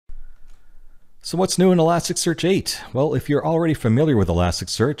So what's new in Elasticsearch 8? Well, if you're already familiar with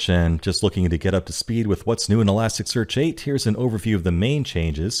Elasticsearch and just looking to get up to speed with what's new in Elasticsearch 8, here's an overview of the main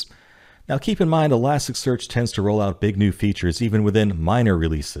changes. Now keep in mind, Elasticsearch tends to roll out big new features even within minor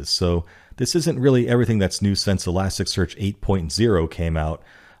releases, so this isn't really everything that's new since Elasticsearch 8.0 came out,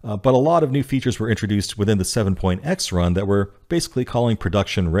 but a lot of new features were introduced within the 7.x run that we're basically calling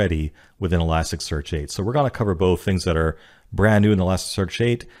production ready within Elasticsearch 8. So we're going to cover both things that are brand new in Elasticsearch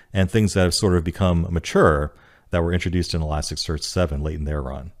 8 and things that have sort of become mature that were introduced in Elasticsearch 7 late in their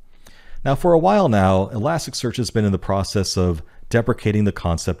run. Now for a while now, Elasticsearch has been in the process of deprecating the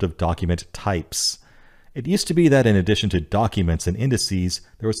concept of document types. It used to be that in addition to documents and indices,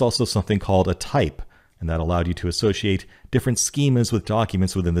 there was also something called a type, and that allowed you to associate different schemas with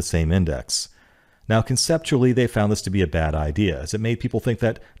documents within the same index. Now conceptually, they found this to be a bad idea, as it made people think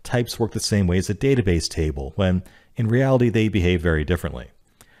that types work the same way as a database table, when in reality they behave very differently.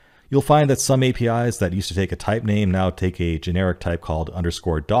 You'll find that some APIs that used to take a type name now take a generic type called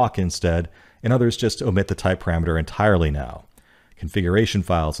 _doc instead, and others just omit the type parameter entirely now. Configuration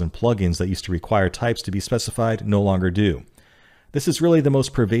files and plugins that used to require types to be specified no longer do. This is really the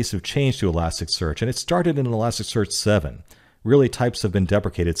most pervasive change to Elasticsearch, and it started in Elasticsearch 7. Really, types have been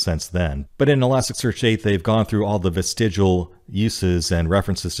deprecated since then, but in Elasticsearch 8 they've gone through all the vestigial uses and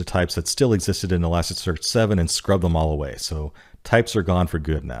references to types that still existed in Elasticsearch 7 and scrubbed them all away, so types are gone for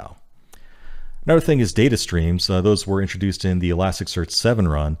good now. Another thing is data streams. Those were introduced in the Elasticsearch 7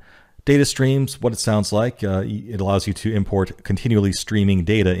 run. Data streams, what it sounds like, it allows you to import continually streaming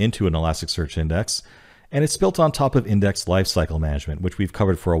data into an Elasticsearch index, and it's built on top of index lifecycle management, which we've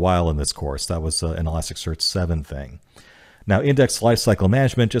covered for a while in this course. That was an Elasticsearch 7 thing. Now, index lifecycle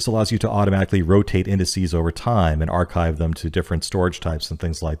management just allows you to automatically rotate indices over time and archive them to different storage types and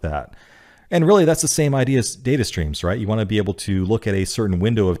things like that. And really, that's the same idea as data streams, right? You want to be able to look at a certain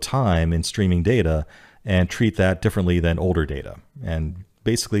window of time in streaming data and treat that differently than older data. And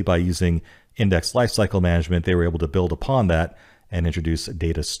basically, by using index lifecycle management, they were able to build upon that and introduce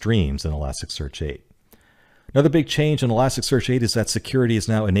data streams in Elasticsearch 8. Another big change in Elasticsearch 8 is that security is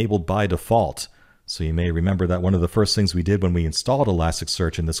now enabled by default. So you may remember that one of the first things we did when we installed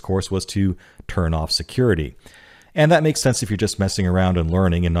Elasticsearch in this course was to turn off security. And that makes sense if you're just messing around and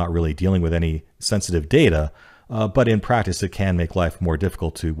learning and not really dealing with any sensitive data, but in practice it can make life more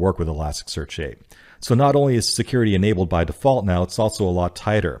difficult to work with Elasticsearch 8. So not only is security enabled by default now, it's also a lot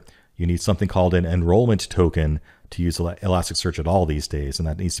tighter. You need something called an enrollment token to use Elasticsearch at all these days, and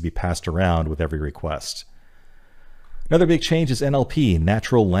that needs to be passed around with every request. Another big change is NLP,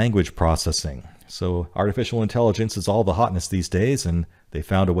 natural language processing. So artificial intelligence is all the hotness these days, and they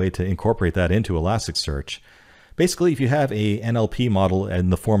found a way to incorporate that into Elasticsearch. Basically, if you have a NLP model in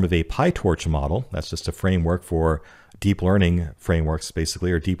the form of a PyTorch model, that's just a framework for deep learning frameworks,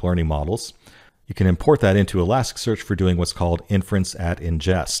 basically, or deep learning models, you can import that into Elasticsearch for doing what's called inference at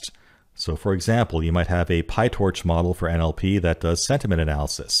ingest. So for example, you might have a PyTorch model for NLP that does sentiment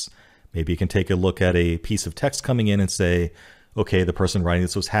analysis. Maybe you can take a look at a piece of text coming in and say, okay, the person writing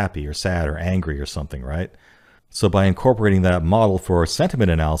this was happy or sad or angry or something, right? So by incorporating that model for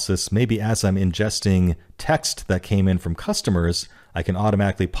sentiment analysis, maybe as I'm ingesting text that came in from customers, I can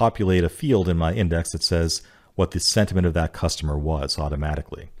automatically populate a field in my index that says what the sentiment of that customer was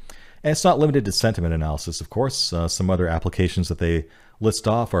automatically. And it's not limited to sentiment analysis, of course. Some other applications that they list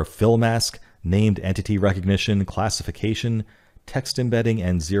off are fill mask, named entity recognition, classification, text embedding,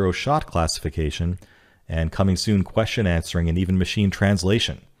 and zero-shot classification, and coming soon question answering and even machine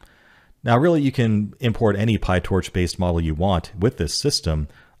translation. Now really you can import any PyTorch-based model you want with this system,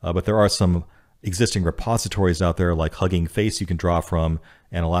 but there are some existing repositories out there like Hugging Face you can draw from,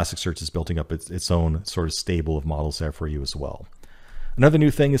 and Elasticsearch is building up its own sort of stable of models there for you as well. Another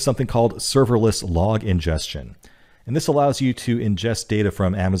new thing is something called Serverless Log ingestion. And this allows you to ingest data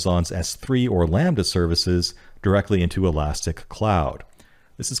from Amazon's S3 or Lambda services directly into Elastic Cloud.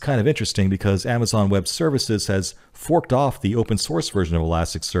 This is kind of interesting because Amazon Web Services has forked off the open source version of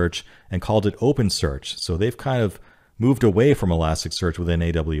Elasticsearch and called it OpenSearch. So they've kind of moved away from Elasticsearch within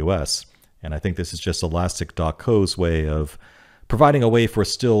AWS. And I think this is just Elastic.co's way of providing a way for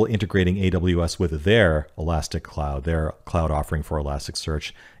still integrating AWS with their Elastic Cloud, their cloud offering for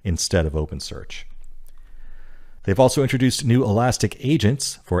Elasticsearch instead of OpenSearch. They've also introduced new Elastic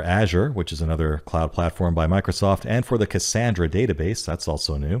agents for Azure, which is another cloud platform by Microsoft, and for the Cassandra database, that's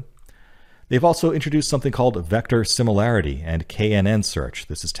also new. They've also introduced something called Vector Similarity and KNN Search.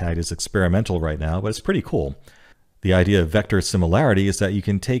 This is tagged as experimental right now, but it's pretty cool. The idea of vector similarity is that you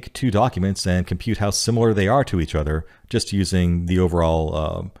can take two documents and compute how similar they are to each other just using the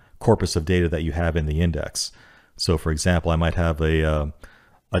overall corpus of data that you have in the index. So for example, I might have a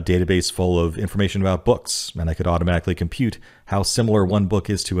a database full of information about books, and I could automatically compute how similar one book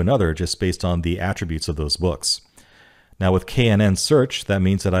is to another just based on the attributes of those books. Now with KNN search, that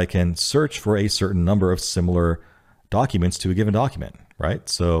means that I can search for a certain number of similar documents to a given document, right?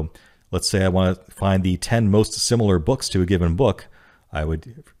 So let's say I want to find the 10 most similar books to a given book. I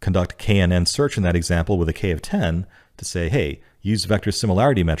would conduct KNN search in that example with a K of 10 to say, hey, use vector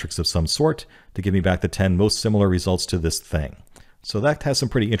similarity metrics of some sort to give me back the 10 most similar results to this thing. So that has some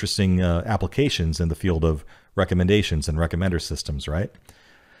pretty interesting applications in the field of recommendations and recommender systems, right?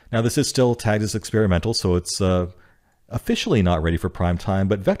 Now this is still tagged as experimental, so it's officially not ready for prime time,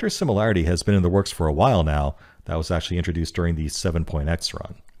 but vector similarity has been in the works for a while now. That was actually introduced during the 7.x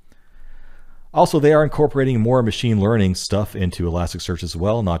run. Also, they are incorporating more machine learning stuff into Elasticsearch as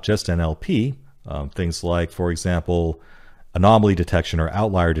well, not just NLP. Things like, for example, anomaly detection or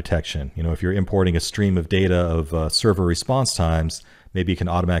outlier detection. You know, if you're importing a stream of data of server response times, maybe you can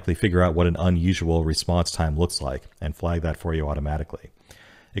automatically figure out what an unusual response time looks like and flag that for you automatically.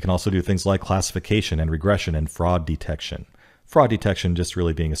 It can also do things like classification and regression and fraud detection. Fraud detection just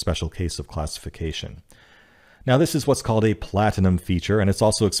really being a special case of classification. Now this is what's called a platinum feature, and it's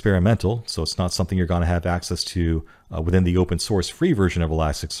also experimental, so it's not something you're going to have access to within the open source free version of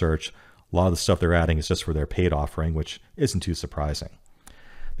Elasticsearch. A lot of the stuff they're adding is just for their paid offering, which isn't too surprising.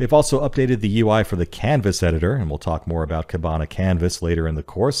 They've also updated the UI for the Canvas editor, and we'll talk more about Kibana Canvas later in the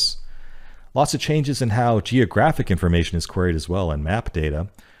course. Lots of changes in how geographic information is queried as well, and map data.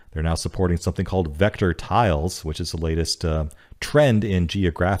 They're now supporting something called vector tiles, which is the latest trend in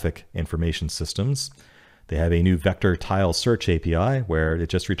geographic information systems. They have a new vector tile search API where it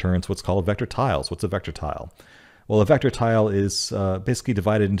just returns what's called vector tiles. What's a vector tile? Well, a vector tile is basically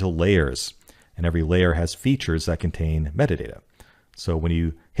divided into layers, and every layer has features that contain metadata. So when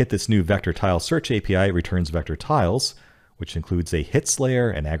you hit this new vector tile search API, it returns vector tiles, which includes a hits layer,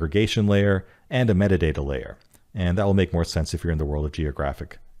 an aggregation layer, and a metadata layer. And that will make more sense if you're in the world of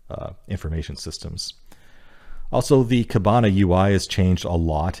geographic information systems. Also, the Kibana UI has changed a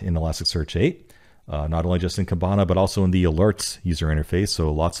lot in Elasticsearch 8. Not only just in Kibana, but also in the alerts user interface.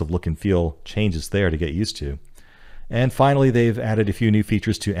 So lots of look and feel changes there to get used to. And finally, they've added a few new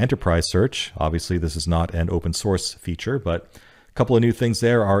features to enterprise search. Obviously, this is not an open source feature, but a couple of new things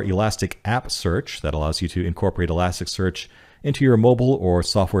there are Elastic App Search that allows you to incorporate Elasticsearch into your mobile or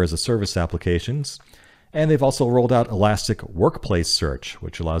software as a service applications. And they've also rolled out Elastic Workplace Search,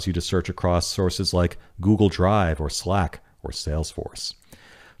 which allows you to search across sources like Google Drive or Slack or Salesforce.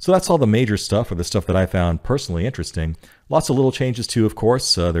 So that's all the major stuff, or the stuff that I found personally interesting. Lots of little changes too, of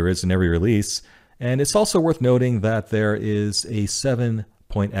course, there is in every release. And it's also worth noting that there is a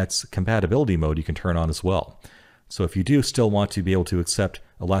 7.x compatibility mode you can turn on as well. So if you do still want to be able to accept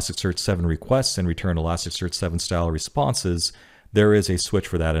Elasticsearch 7 requests and return Elasticsearch 7 style responses, there is a switch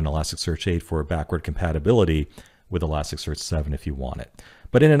for that in Elasticsearch 8 for backward compatibility with Elasticsearch 7 if you want it.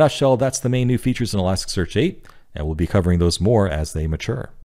 But in a nutshell, that's the main new features in Elasticsearch 8, and we'll be covering those more as they mature.